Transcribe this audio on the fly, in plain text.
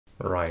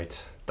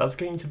Right, that's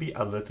going to be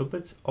a little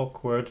bit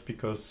awkward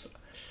because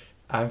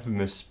I've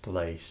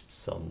misplaced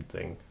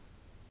something.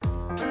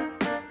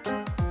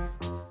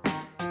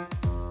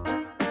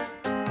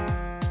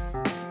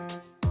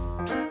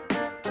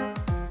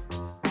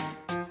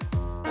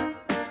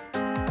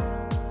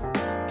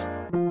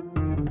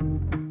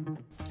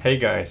 Hey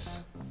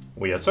guys,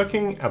 we are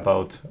talking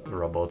about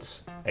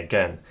robots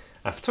again.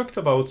 I've talked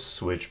about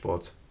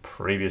SwitchBot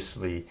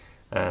previously,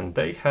 and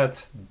they had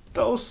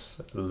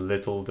those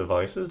little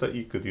devices that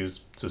you could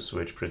use to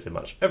switch pretty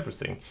much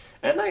everything.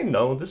 And I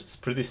know this is a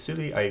pretty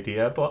silly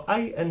idea, but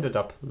I ended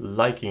up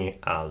liking it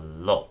a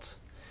lot.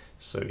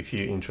 So if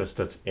you're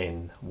interested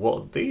in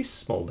what these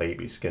small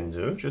babies can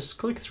do, just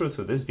click through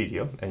to this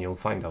video and you'll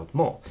find out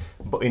more.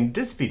 But in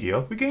this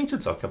video, we're going to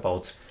talk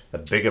about a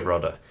bigger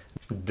brother.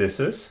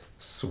 This is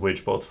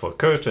SwitchBot for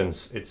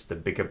curtains. It's the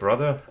bigger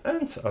brother,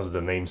 and as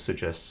the name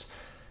suggests,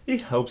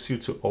 it helps you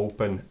to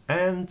open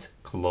and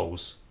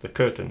close the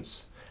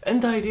curtains.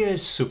 And the idea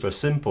is super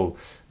simple,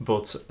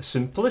 but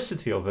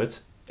simplicity of it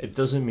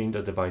doesn't mean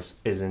the device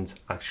isn't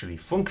actually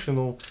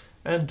functional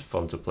and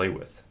fun to play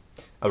with.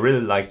 I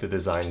really like the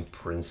design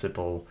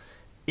principle,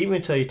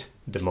 imitate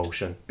the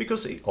motion,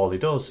 because all it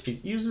does,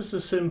 it uses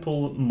a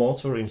simple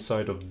motor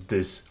inside of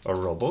this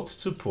robot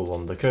to pull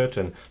on the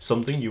curtain,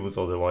 something you would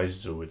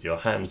otherwise do with your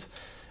hand.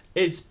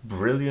 It's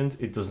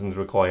brilliant, it doesn't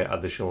require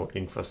additional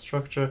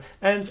infrastructure,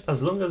 and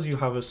as long as you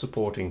have a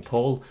supporting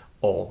pole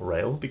or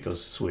rail,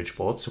 because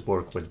SwitchBots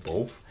work with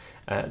both,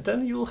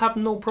 then you'll have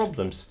no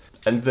problems.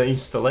 And the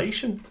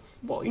installation?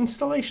 What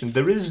installation?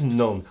 There is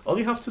none. All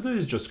you have to do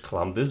is just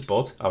clamp this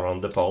bot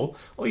around the pole,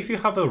 or if you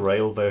have a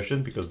rail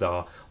version, because there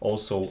are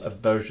also a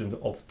version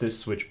of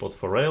this SwitchBot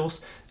for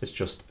rails, it's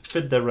just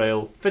fit the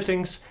rail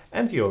fittings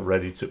and you're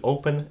ready to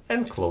open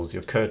and close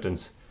your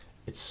curtains.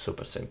 It's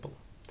super simple.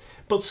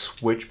 But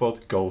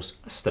SwitchBot goes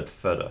a step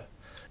further.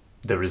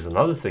 There is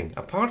another thing,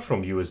 apart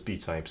from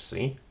USB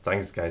Type-C,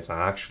 thanks guys,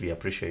 I actually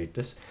appreciate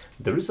this,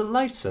 there is a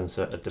light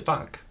sensor at the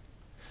back.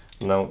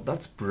 Now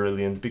that's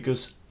brilliant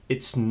because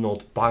it's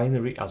not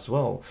binary as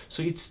well.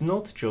 So it's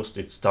not just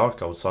it's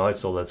dark outside,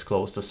 so let's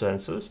close the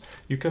sensors.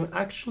 You can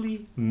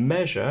actually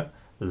measure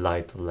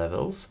light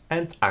levels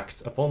and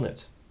act upon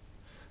it.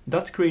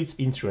 That creates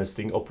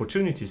interesting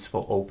opportunities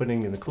for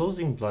opening and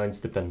closing blinds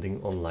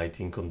depending on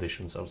lighting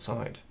conditions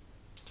outside.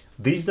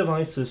 These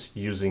devices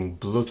using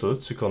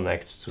Bluetooth to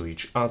connect to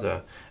each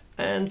other,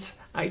 and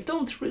I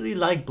don't really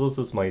like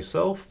Bluetooth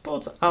myself,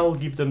 but I'll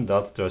give them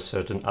that. There are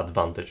certain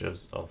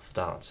advantages of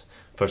that.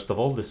 First of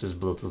all, this is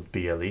Bluetooth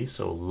BLE,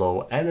 so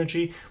low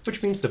energy,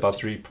 which means the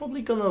battery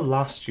probably gonna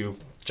last you,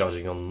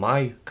 judging on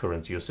my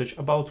current usage,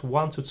 about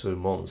 1 to 2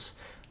 months.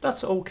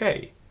 That's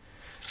okay.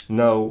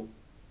 Now,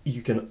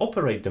 you can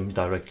operate them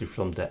directly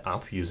from the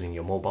app using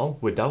your mobile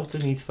without the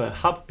need for a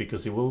hub,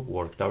 because it will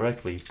work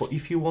directly. But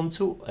if you want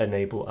to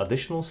enable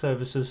additional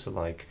services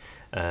like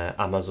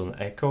Amazon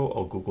Echo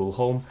or Google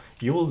Home,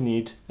 you will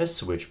need a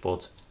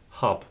SwitchBot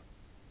hub.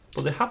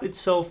 But the hub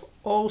itself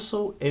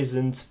also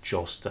isn't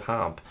just a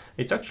hub.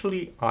 It's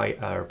actually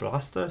IR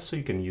Blaster, so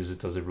you can use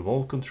it as a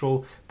remote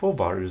control for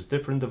various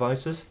different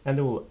devices, and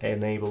it will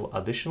enable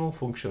additional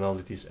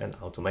functionalities and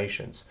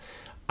automations.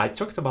 I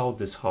talked about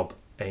this hub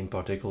in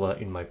particular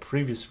in my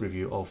previous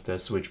review of the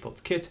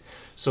SwitchBot kit,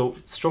 so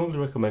strongly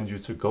recommend you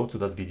to go to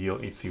that video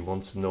if you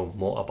want to know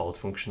more about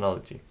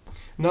functionality.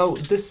 Now,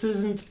 this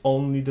isn't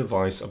only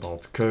device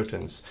about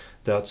curtains.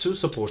 There are two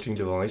supporting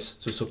devices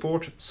to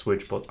support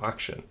SwitchBot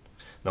action.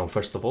 Now,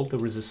 first of all,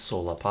 there is a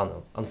solar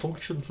panel.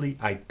 Unfortunately,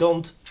 I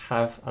don't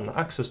have an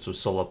access to a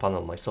solar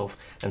panel myself,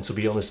 and to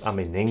be honest, I'm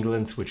in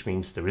England, which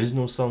means there is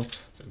no sun,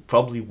 so it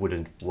probably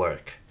wouldn't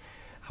work.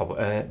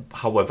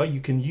 However, you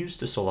can use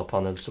the solar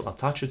panel to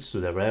attach it to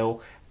the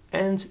rail,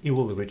 and it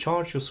will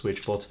recharge your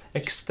SwitchBot,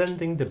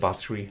 extending the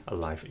battery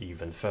life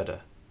even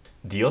further.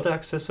 The other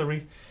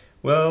accessory,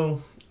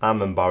 well,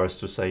 I'm embarrassed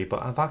to say,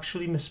 but I've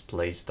actually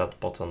misplaced that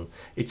button.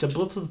 It's a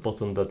Bluetooth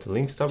button that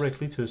links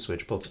directly to a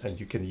SwitchBot, and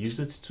you can use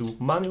it to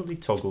manually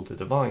toggle the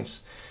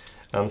device.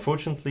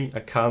 Unfortunately, I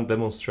can't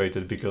demonstrate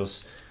it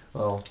because,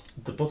 well,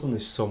 the button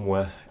is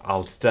somewhere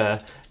out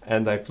there,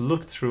 and I've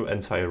looked through the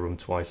entire room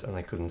twice and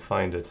I couldn't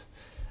find it.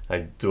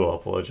 I do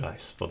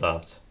apologize for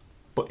that.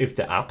 But if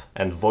the app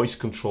and voice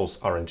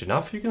controls aren't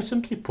enough, you can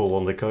simply pull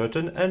on the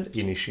curtain and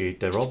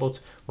initiate the robot.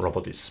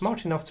 Robot is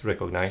smart enough to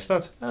recognize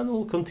that and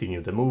will continue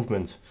the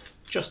movement,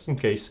 just in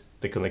case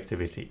the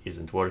connectivity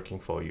isn't working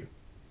for you.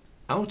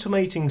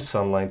 Automating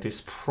sunlight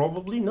is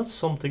probably not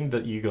something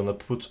that you're gonna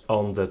put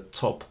on the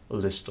top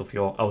list of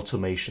your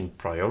automation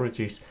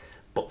priorities,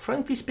 but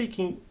frankly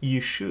speaking, you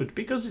should,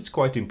 because it's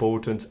quite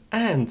important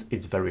and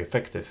it's very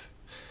effective.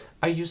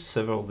 I use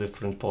several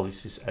different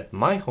policies at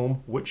my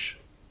home, which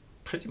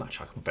pretty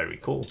much are very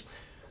cool.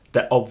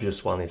 The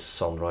obvious one is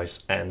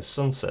sunrise and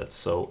sunset.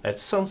 So at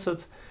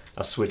sunset,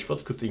 a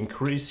SwitchBot could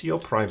increase your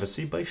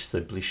privacy by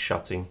simply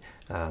shutting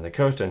the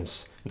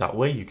curtains. That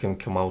way you can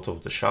come out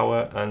of the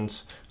shower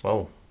and,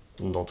 well,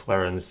 not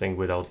wear anything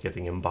without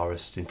getting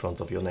embarrassed in front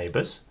of your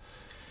neighbors.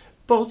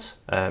 But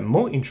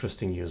more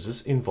interesting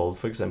uses involve,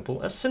 for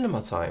example, a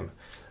cinema time,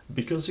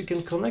 because you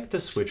can connect the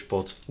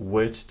SwitchBot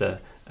with the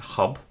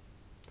hub.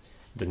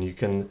 Then you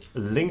can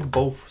link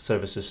both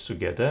services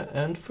together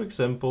and, for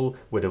example,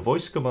 with a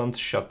voice command,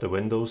 shut the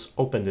windows,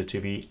 open the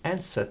TV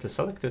and set the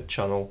selected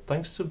channel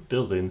thanks to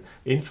built-in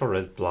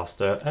infrared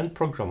blaster and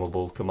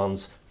programmable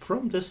commands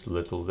from this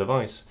little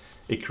device.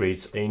 It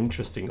creates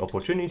interesting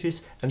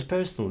opportunities, and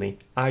personally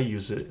I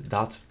use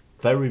that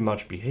very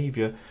much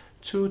behavior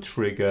to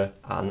trigger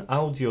an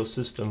audio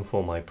system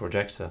for my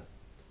projector.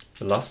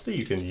 Lastly,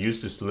 you can use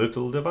this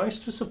little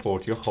device to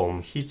support your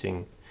home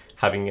heating.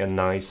 Having a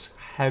nice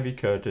heavy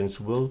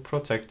curtains will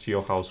protect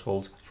your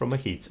household from a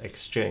heat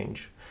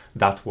exchange.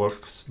 That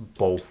works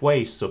both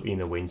ways, so in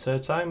the winter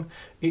time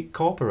it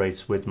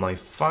cooperates with my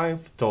 $5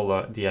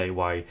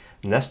 DIY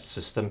Nest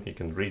system. You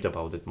can read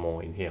about it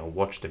more in here and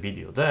watch the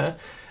video there.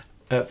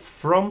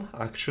 From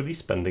actually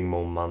spending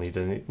more money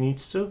than it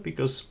needs to,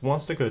 because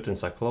once the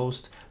curtains are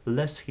closed,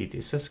 less heat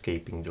is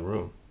escaping the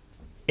room.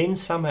 In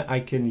summer I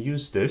can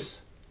use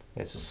this,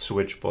 it's a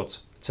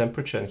SwitchBot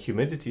temperature and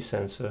humidity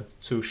sensor,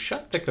 to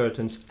shut the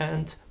curtains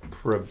and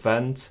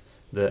prevent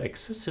the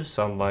excessive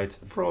sunlight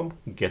from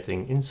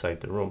getting inside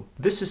the room.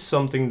 This is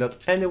something that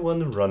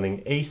anyone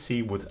running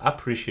AC would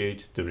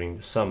appreciate during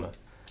the summer.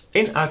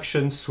 In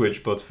action,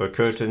 SwitchBot for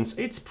curtains,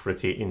 it's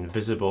pretty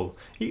invisible.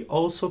 He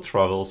also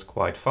travels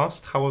quite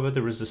fast, however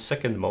there is a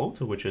second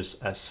mode, which is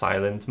a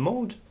silent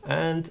mode,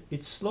 and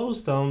it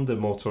slows down the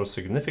motor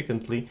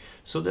significantly,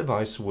 so the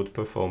device would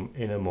perform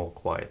in a more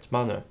quiet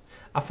manner.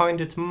 I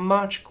find it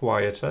much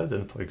quieter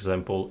than, for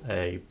example,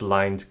 a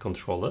blind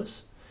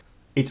controller's.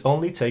 It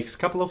only takes a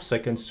couple of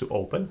seconds to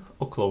open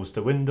or close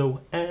the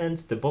window, and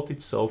the bot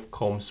itself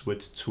comes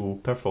with two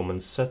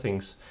performance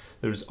settings.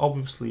 There is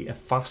obviously a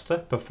faster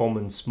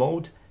performance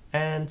mode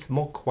and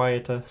more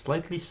quieter,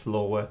 slightly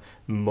slower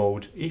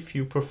mode if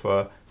you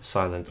prefer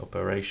silent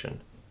operation.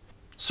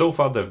 So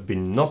far there have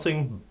been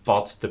nothing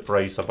but the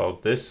praise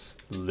about this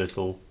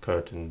little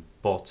curtain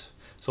bot.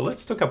 So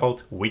let's talk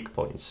about weak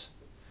points.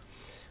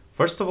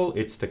 First of all,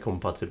 it's the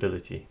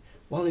compatibility.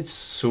 While it's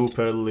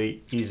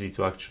superly easy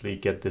to actually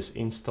get this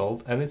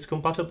installed and it's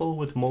compatible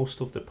with most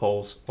of the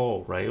poles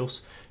or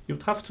rails,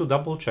 you'd have to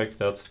double check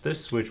that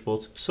this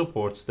SwitchBot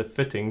supports the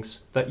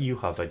fittings that you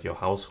have at your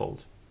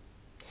household.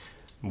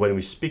 When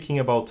we're speaking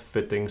about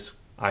fittings,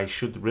 I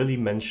should really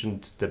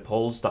mention the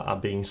poles that are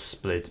being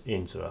split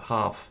into a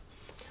half.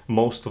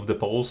 Most of the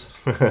poles,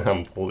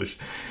 I'm Polish,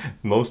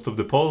 most of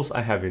the poles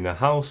I have in a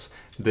house,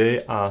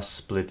 they are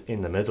split in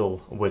the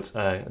middle with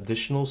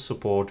additional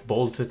support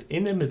bolted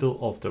in the middle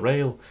of the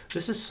rail.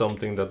 This is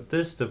something that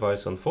this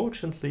device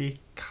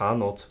unfortunately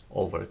cannot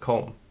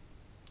overcome.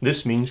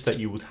 This means that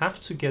you would have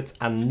to get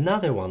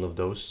another one of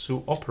those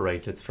to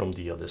operate it from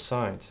the other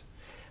side.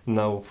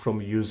 Now,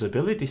 from a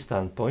usability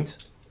standpoint,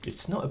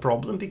 it's not a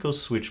problem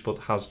because SwitchBot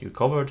has you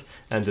covered,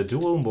 and the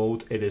dual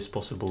mode, it is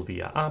possible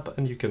via app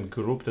and you can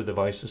group the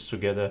devices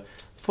together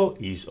for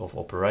ease of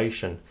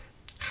operation.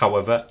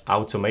 However,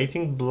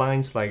 automating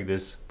blinds like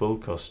this will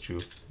cost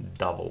you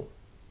double.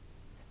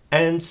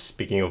 And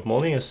speaking of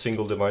money, a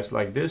single device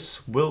like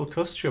this will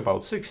cost you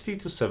about 60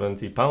 to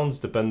 70 pounds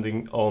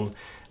depending on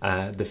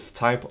the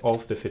type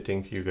of the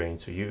fitting you're going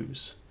to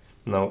use.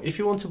 Now, if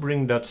you want to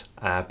bring that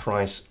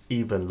price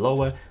even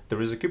lower,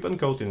 there is a coupon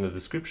code in the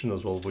description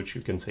as well, which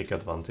you can take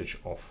advantage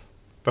of.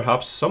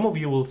 Perhaps some of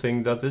you will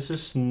think that this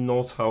is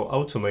not how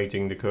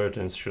automating the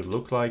curtains should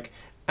look like,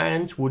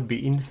 and would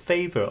be in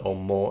favor of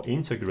more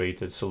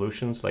integrated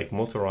solutions like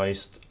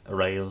motorized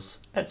rails,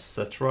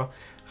 etc.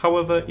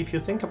 However, if you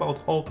think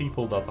about all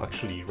people that are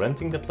actually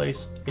renting the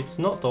place, it's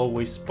not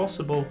always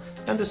possible,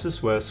 and this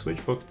is where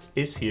SwitchBot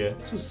is here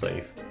to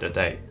save the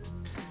day.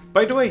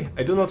 By the way,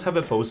 I do not have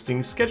a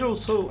posting schedule,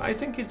 so I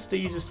think it's the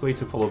easiest way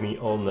to follow me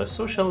on the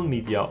social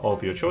media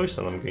of your choice,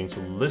 and I'm going to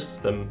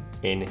list them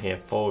in here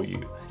for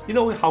you. You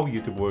know how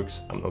YouTube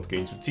works, I'm not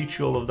going to teach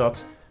you all of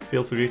that.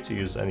 Feel free to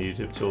use any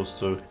YouTube tools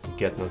to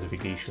get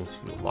notifications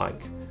you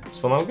like. As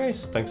for now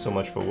guys, thanks so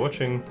much for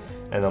watching,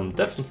 and I'm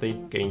definitely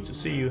going to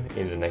see you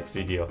in the next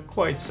video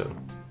quite soon.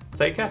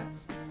 Take care,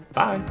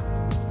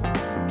 bye!